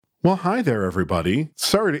Well, hi there, everybody.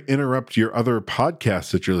 Sorry to interrupt your other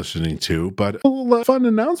podcasts that you're listening to, but a little fun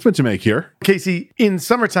announcement to make here. Casey, in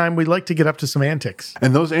summertime, we like to get up to some antics.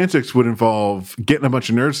 And those antics would involve getting a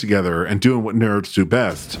bunch of nerds together and doing what nerds do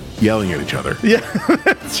best, yelling at each other. Yeah,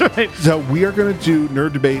 that's right. So we are going to do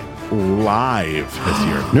Nerd Debate live this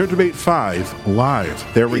year. Nerd Debate 5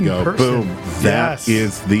 live. There we go. Person. Boom. That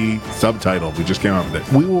is the subtitle. We just came up with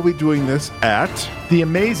it. We will be doing this at the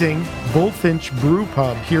amazing Bullfinch Brew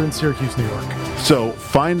Pub here in Syracuse, New York. So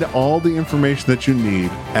find all the information that you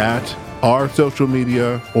need at our social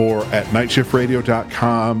media or at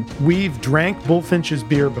nightshiftradio.com. We've drank Bullfinch's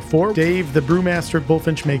beer before. Dave, the brewmaster at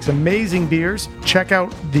Bullfinch, makes amazing beers. Check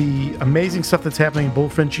out the amazing stuff that's happening in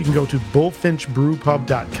Bullfinch. You can go to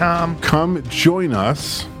bullfinchbrewpub.com. Come join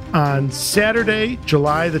us on Saturday,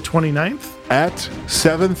 July the 29th at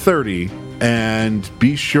 7:30. And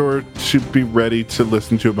be sure to be ready to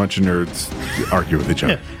listen to a bunch of nerds argue with each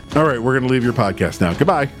other. Yeah. All right, we're going to leave your podcast now.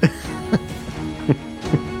 Goodbye.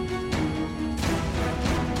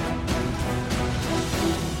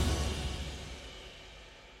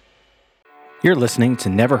 You're listening to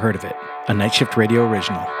Never Heard of It, a Night Shift Radio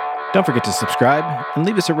original. Don't forget to subscribe and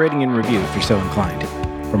leave us a rating and review if you're so inclined.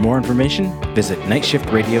 For more information, visit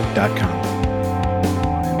nightshiftradio.com.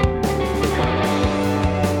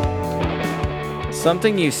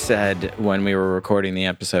 Something you said when we were recording the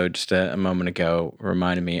episode just a moment ago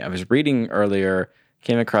reminded me. I was reading earlier,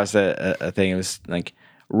 came across a thing. It was like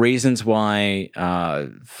reasons why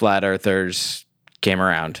flat earthers came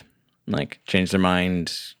around, like changed their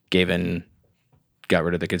mind, gave in, got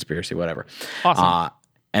rid of the conspiracy, whatever. Awesome.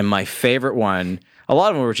 And my favorite one, a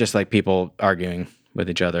lot of them were just like people arguing with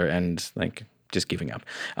each other and like just giving up.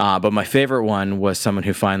 But my favorite one was someone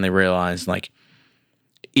who finally realized, like,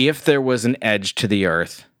 if there was an edge to the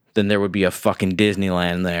earth, then there would be a fucking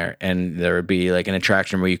Disneyland there, and there would be like an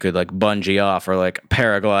attraction where you could like bungee off or like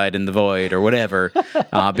paraglide in the void or whatever,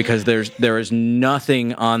 because there is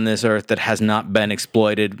nothing on this earth that has not been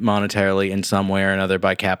exploited monetarily in some way or another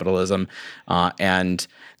by capitalism, and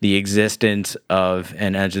the existence of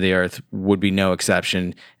an edge of the earth would be no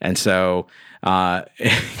exception. And so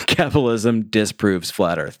capitalism disproves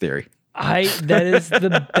flat earth theory. That is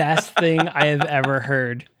the best thing I have ever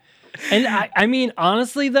heard. And I mean,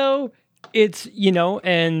 honestly, though, it's,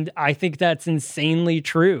 and I think that's insanely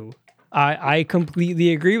true. I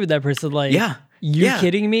completely agree with that person. Like, you're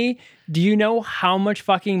kidding me? Do you know how much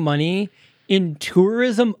fucking money in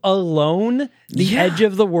tourism alone the edge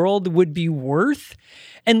of the world would be worth?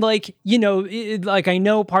 And like, I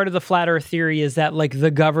know part of the flat earth theory is that like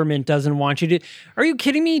the government doesn't want you to. Are you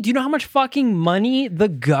kidding me? Do you know how much fucking money the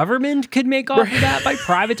government could make off of that by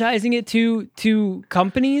privatizing it to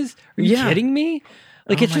companies? Are you kidding me?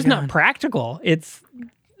 Like, it's just not practical. It's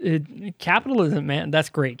capitalism, man. That's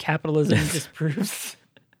great. Capitalism disproves.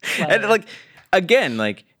 And like, again,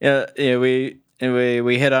 like, we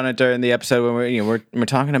hit on it during the episode when we're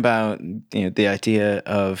talking about the idea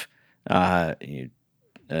of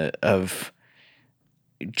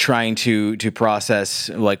trying to process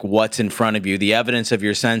like what's in front of you, the evidence of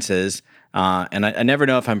your senses, and I never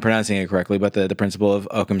know if I'm pronouncing it correctly, but the principle of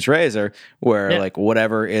Occam's razor, where like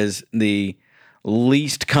whatever is the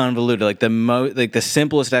least convoluted, like the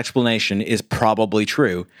simplest explanation is probably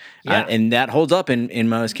true, and that holds up in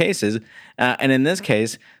most cases. And in this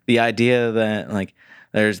case, the idea that like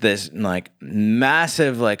there's this like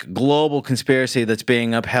massive like global conspiracy that's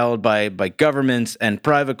being upheld by governments and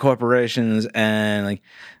private corporations and like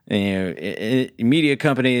media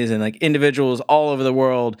companies and like individuals all over the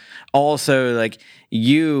world. Also, like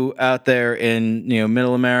you out there in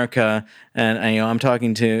Middle America, and I'm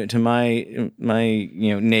talking to my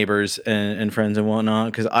neighbors and friends and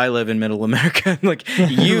whatnot, because I live in Middle America. Like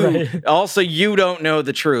you, right. Also you don't know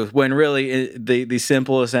the truth when really the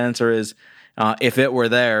simplest answer is. If it were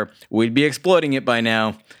there, we'd be exploiting it by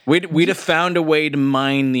now. We'd have found a way to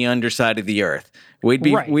mine the underside of the earth. We'd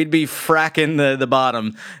be fracking the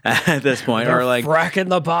bottom at this point, They're or like fracking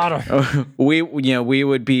the bottom. We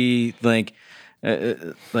would be like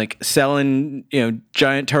selling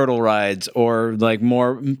giant turtle rides, or like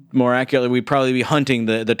more accurately, we'd probably be hunting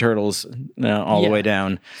the turtles all the way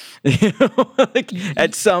down. Like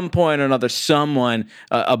at some point or another, someone,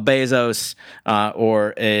 a Bezos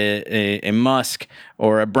or a Musk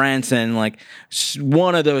or a Branson, like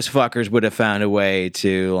one of those fuckers would have found a way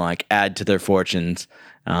to like add to their fortunes.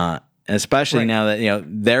 Especially now that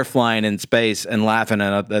they're flying in space and laughing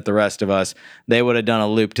at the rest of us, they would have done a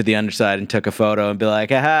loop to the underside and took a photo and be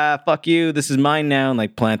like, "Aha, fuck you, this is mine now," and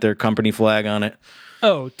like plant their company flag on it.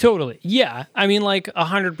 Oh, totally. Yeah, I mean, like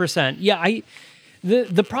 100%. Yeah,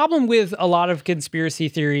 The problem with a lot of conspiracy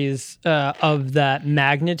theories of that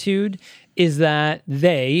magnitude is that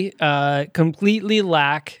they completely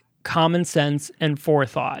lack common sense and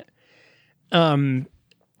forethought.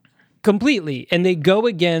 Completely. And they go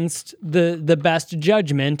against the best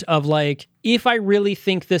judgment of like, if I really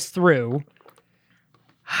think this through,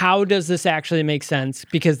 how does this actually make sense?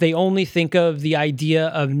 Because they only think of the idea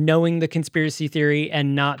of knowing the conspiracy theory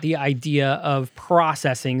and not the idea of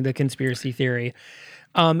processing the conspiracy theory.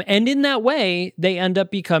 And in that way, they end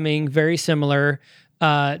up becoming very similar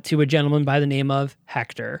to a gentleman by the name of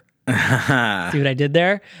Hector. See what I did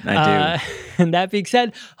there? I do. And that being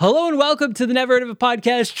said, hello and welcome to the Never Heard of a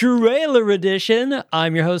Podcast Trailer Edition.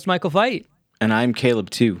 I'm your host, Michael Veit. And I'm Caleb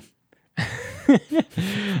too.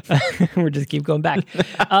 We'll just keep going back.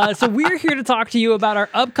 So we're here to talk to you about our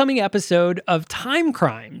upcoming episode of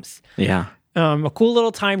Timecrimes. Yeah. A cool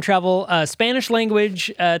little time travel, Spanish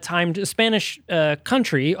language, Spanish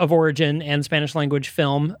country of origin and Spanish language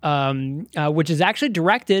film, which is actually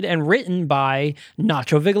directed and written by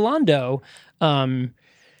Nacho Vigalondo,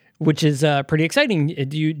 which is pretty exciting.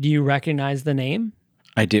 Do you recognize the name?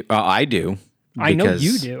 I do. I do. I know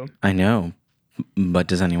you do. I know. But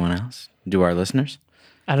does anyone else? Do our listeners?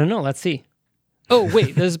 I don't know. Let's see. Oh,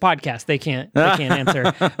 wait, this is a podcast. They can't answer.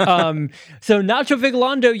 So Nacho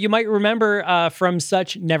Vigalondo, you might remember from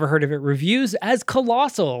such Never Heard of It reviews as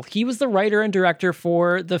Colossal. He was the writer and director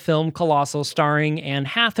for the film Colossal starring Anne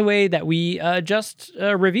Hathaway that we just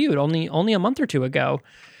reviewed only a month or two ago.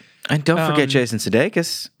 And don't forget Jason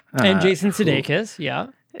Sudeikis. And Jason Sudeikis, yeah.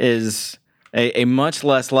 Is a much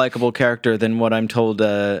less likable character than what I'm told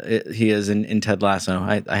he is in Ted Lasso.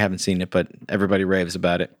 I haven't seen it, but everybody raves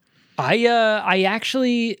about it. I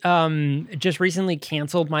actually just recently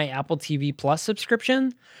canceled my Apple TV Plus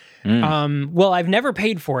subscription. Well, I've never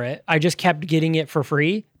paid for it. I just kept getting it for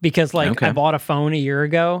free because I bought a phone a year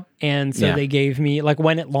ago. And so they gave me,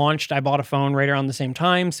 when it launched, I bought a phone right around the same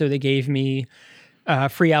time. So they gave me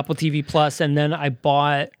free Apple TV Plus. And then I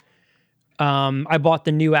bought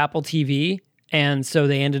the new Apple TV. And so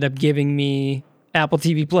they ended up giving me Apple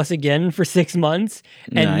TV Plus again for 6 months.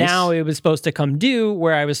 And now it was supposed to come due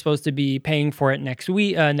where I was supposed to be paying for it next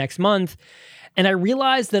month. And I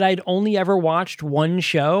realized that I'd only ever watched one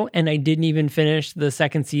show and I didn't even finish the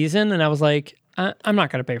second season. And I was like, I'm not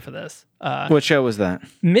going to pay for this. What show was that?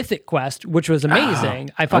 Mythic Quest, which was amazing.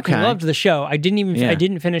 I fucking loved the show. I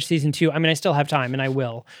didn't finish season 2. I mean, I still have time and I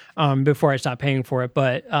will before I stop paying for it.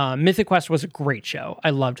 But Mythic Quest was a great show. I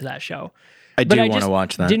loved that show. I do want to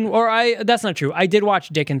watch that. That's not true. I did watch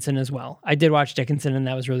Dickinson as well. I did watch Dickinson and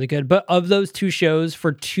that was really good. But of those two shows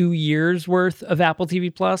for 2 years worth of Apple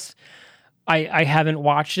TV Plus, I haven't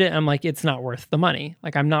watched it. And I'm like, it's not worth the money.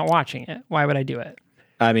 I'm not watching it. Why would I do it?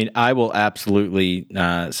 I mean, I will absolutely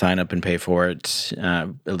sign up and pay for it,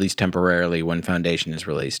 at least temporarily when Foundation is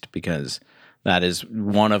released, because that is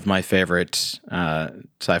one of my favorite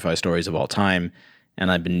sci-fi stories of all time.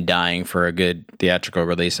 And I've been dying for a good theatrical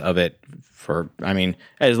release of it for,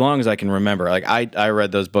 as long as I can remember. I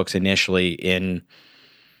read those books initially in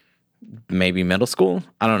maybe middle school.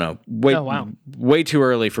 I don't know. Way too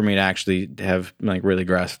early for me to actually have really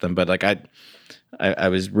grasped them. But I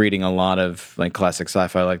was reading a lot of classic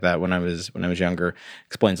sci-fi like that when I was younger.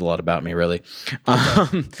 Explains a lot about me, really.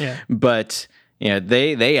 But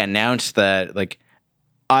they announced that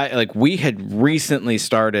we had recently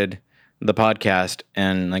started the podcast,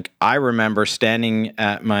 and I remember standing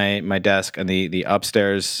at my desk in the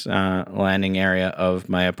upstairs landing area of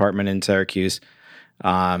my apartment in Syracuse,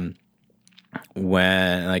 when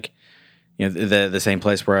the same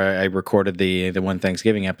place where I recorded the one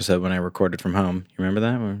Thanksgiving episode when I recorded from home. You remember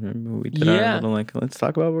that? We did our little let's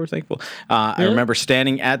talk about what we're thankful. I remember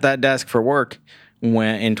standing at that desk for work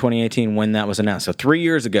in 2018 when that was announced. So 3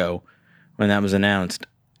 years ago when that was announced.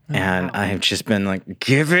 And I have just been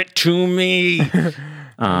give it to me.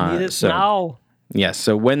 I need it now. Yes.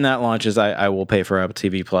 So when that launches, I will pay for Apple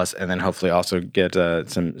TV Plus, and then hopefully also get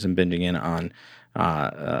some binging in on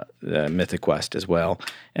Mythic Quest as well.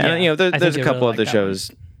 And there's a couple other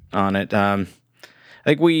shows on it.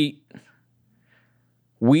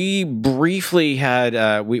 We briefly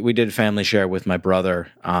had we did family share with my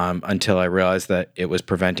brother until I realized that it was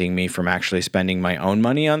preventing me from actually spending my own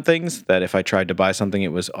money on things. That if I tried to buy something,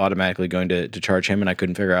 it was automatically going to charge him, and I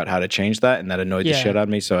couldn't figure out how to change that, and that annoyed the shit out of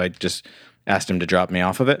me. So I just asked him to drop me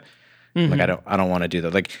off of it. Mm-hmm. I don't want to do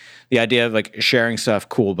that. The idea of sharing stuff,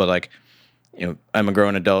 cool, but I'm a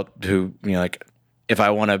grown adult who if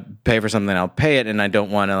I want to pay for something, I'll pay it, and I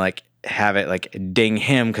don't want to have it like ding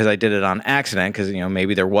him because I did it on accident, because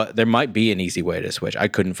maybe there might be an easy way to switch. I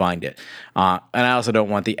couldn't find it, and I also don't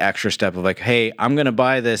want the extra step of like, hey, I'm gonna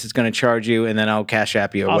buy this, it's gonna charge you, and then I'll cash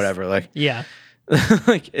app you or whatever. Like, yeah,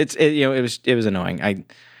 like it was annoying.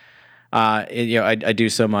 I do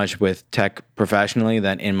so much with tech professionally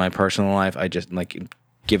that in my personal life I just like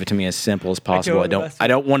give it to me as simple as possible. I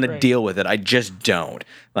don't want to deal with it. I just don't.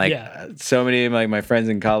 Like so many of my friends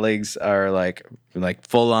and colleagues are like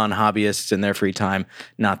full on hobbyists in their free time.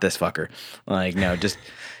 Not this fucker. Like, no, just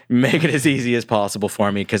make it as easy as possible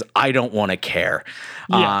for me because I don't want to care.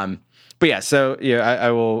 Yeah. But yeah, so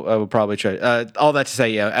I will probably try. All that to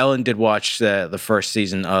say, Ellen did watch the first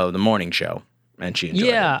season of the morning show. And she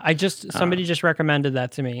enjoyed it. Somebody just recommended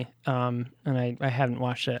that to me, and I haven't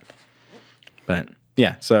watched it. But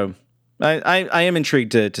yeah, so I am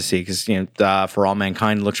intrigued to see, because For All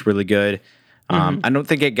Mankind looks really good. I don't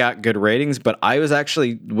think it got good ratings, but I was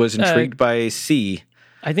intrigued by C.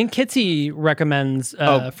 I think Kitsy recommends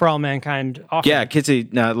For All Mankind often. Yeah,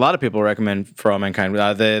 Kitsy. A lot of people recommend For All Mankind.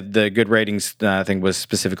 The good ratings I think was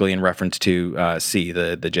specifically in reference to C,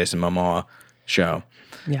 the Jason Momoa show.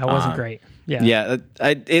 Yeah, it wasn't great. Yeah,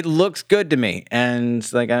 it looks good to me,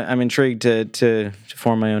 and like I'm intrigued to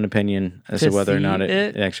form my own opinion as to whether or not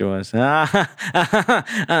it actually was.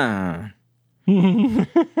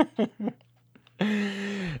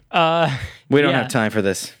 We don't have time for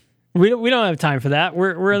this. We don't have time for that.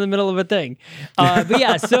 We're in the middle of a thing. But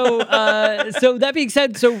yeah, so that being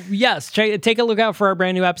said, so yes, take a look out for our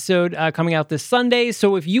brand new episode coming out this Sunday.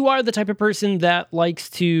 So if you are the type of person that likes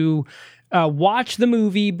to watch the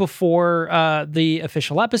movie before the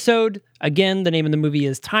official episode. Again, the name of the movie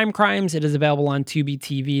is Timecrimes. It is available on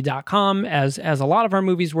tubetv.com, as a lot of our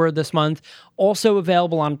movies were this month. Also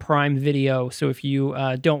available on Prime Video. So if you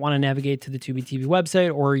don't want to navigate to the Tubi TV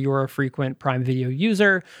website, or you're a frequent Prime Video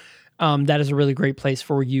user, that is a really great place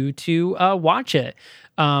for you to watch it.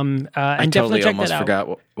 And I definitely totally check almost that out.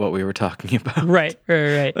 forgot what we were talking about. Right.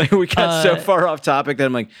 Like, we got so far off topic that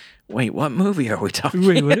I'm like, wait, what movie are we talking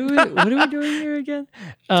Wait, about? what are we doing here again?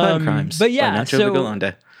 Timecrimes. But yeah, by Nacho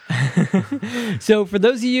Vigilante. So for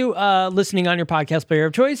those of you listening on your podcast player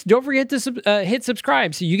of choice, don't forget to hit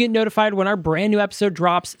subscribe so you get notified when our brand new episode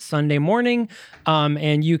drops Sunday morning,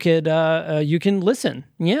 and you can listen.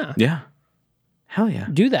 Yeah. Hell yeah.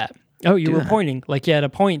 Do that. Oh, you were pointing like you had a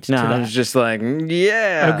point to that. I was just like,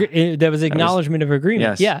 yeah. That was acknowledgement of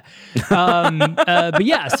agreement. Yes. Yeah. But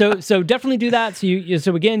yeah, so definitely do that.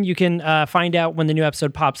 So again, you can find out when the new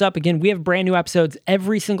episode pops up. Again, we have brand new episodes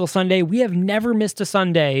every single Sunday. We have never missed a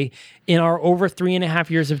Sunday in our over 3.5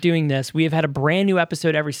 years of doing this. We have had a brand new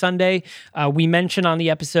episode every Sunday. We mentioned on the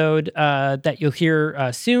episode that you'll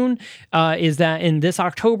hear soon is that in this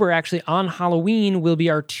October, actually on Halloween, will be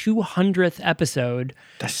our 200th episode.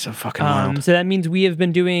 That's so fucking wild. So that means we have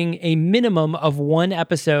been doing a minimum of one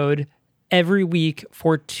episode every week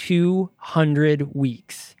for 200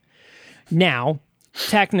 weeks. Now,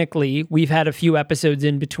 technically, we've had a few episodes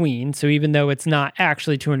in between. So even though it's not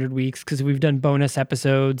actually 200 weeks, because we've done bonus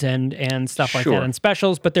episodes and stuff like that and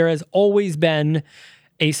specials, but there has always been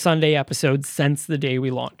a Sunday episode since the day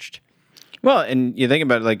we launched. Well, and you think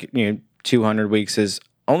about it, like, 200 weeks is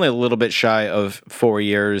only a little bit shy of 4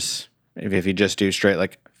 years. If you just do straight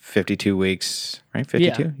like 52 weeks, right?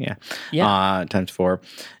 52? Yeah. Times 4.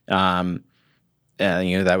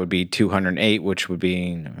 That would be 208, which would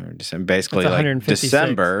be basically like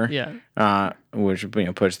December, which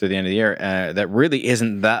puts through the end of the year. That really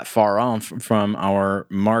isn't that far off from our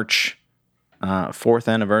March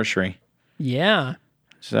 4th anniversary. Yeah.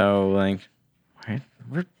 So like,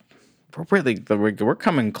 we're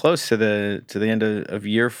coming close to the end of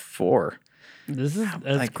year 4.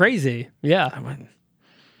 That's crazy. Yeah.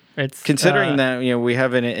 It's considering that we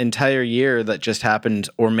have an entire year that just happened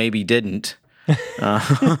or maybe didn't.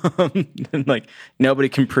 Like, nobody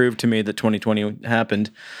can prove to me that 2020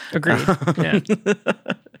 happened. Agreed. Yeah.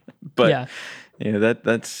 But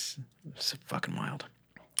that's so fucking wild.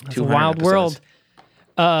 It's a wild episodes. world.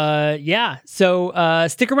 So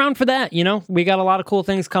stick around for that. We got a lot of cool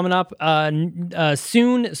things coming up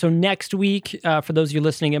soon. So next week, for those of you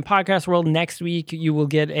listening in podcast world, next week you will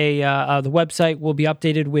get the website will be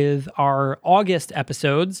updated with our August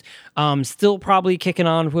episodes. Still probably kicking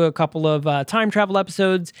on with a couple of time travel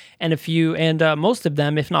episodes and most of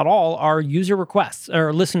them, if not all, are user requests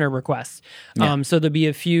or listener requests. Yeah. So there'll be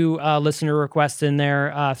a few listener requests in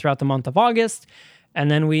there throughout the month of August. And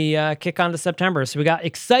then we kick on to September. So we got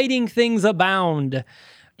exciting things abound.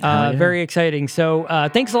 Very exciting. So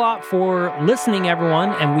thanks a lot for listening,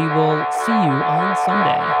 everyone. And we will see you on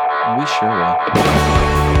Sunday. We sure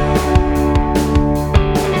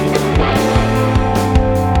will.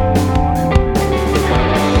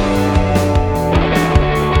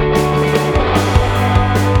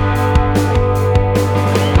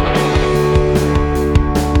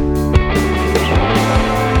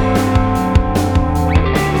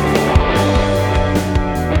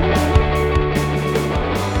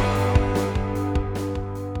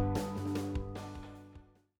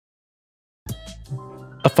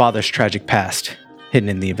 A father's tragic past, hidden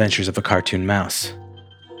in the adventures of a cartoon mouse.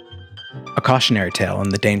 A cautionary tale on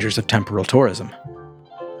the dangers of temporal tourism.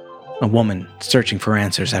 A woman searching for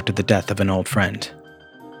answers after the death of an old friend.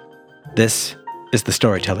 This is the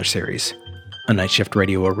Storyteller Series, a Night Shift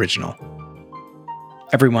Radio original.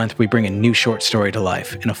 Every month, we bring a new short story to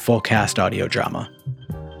life in a full-cast audio drama.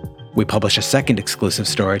 We publish a second exclusive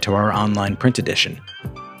story to our online print edition,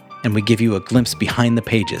 and we give you a glimpse behind the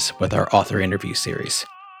pages with our author interview series.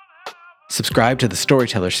 Subscribe to the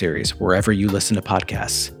Storyteller Series wherever you listen to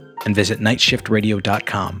podcasts, and visit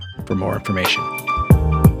nightshiftradio.com for more information.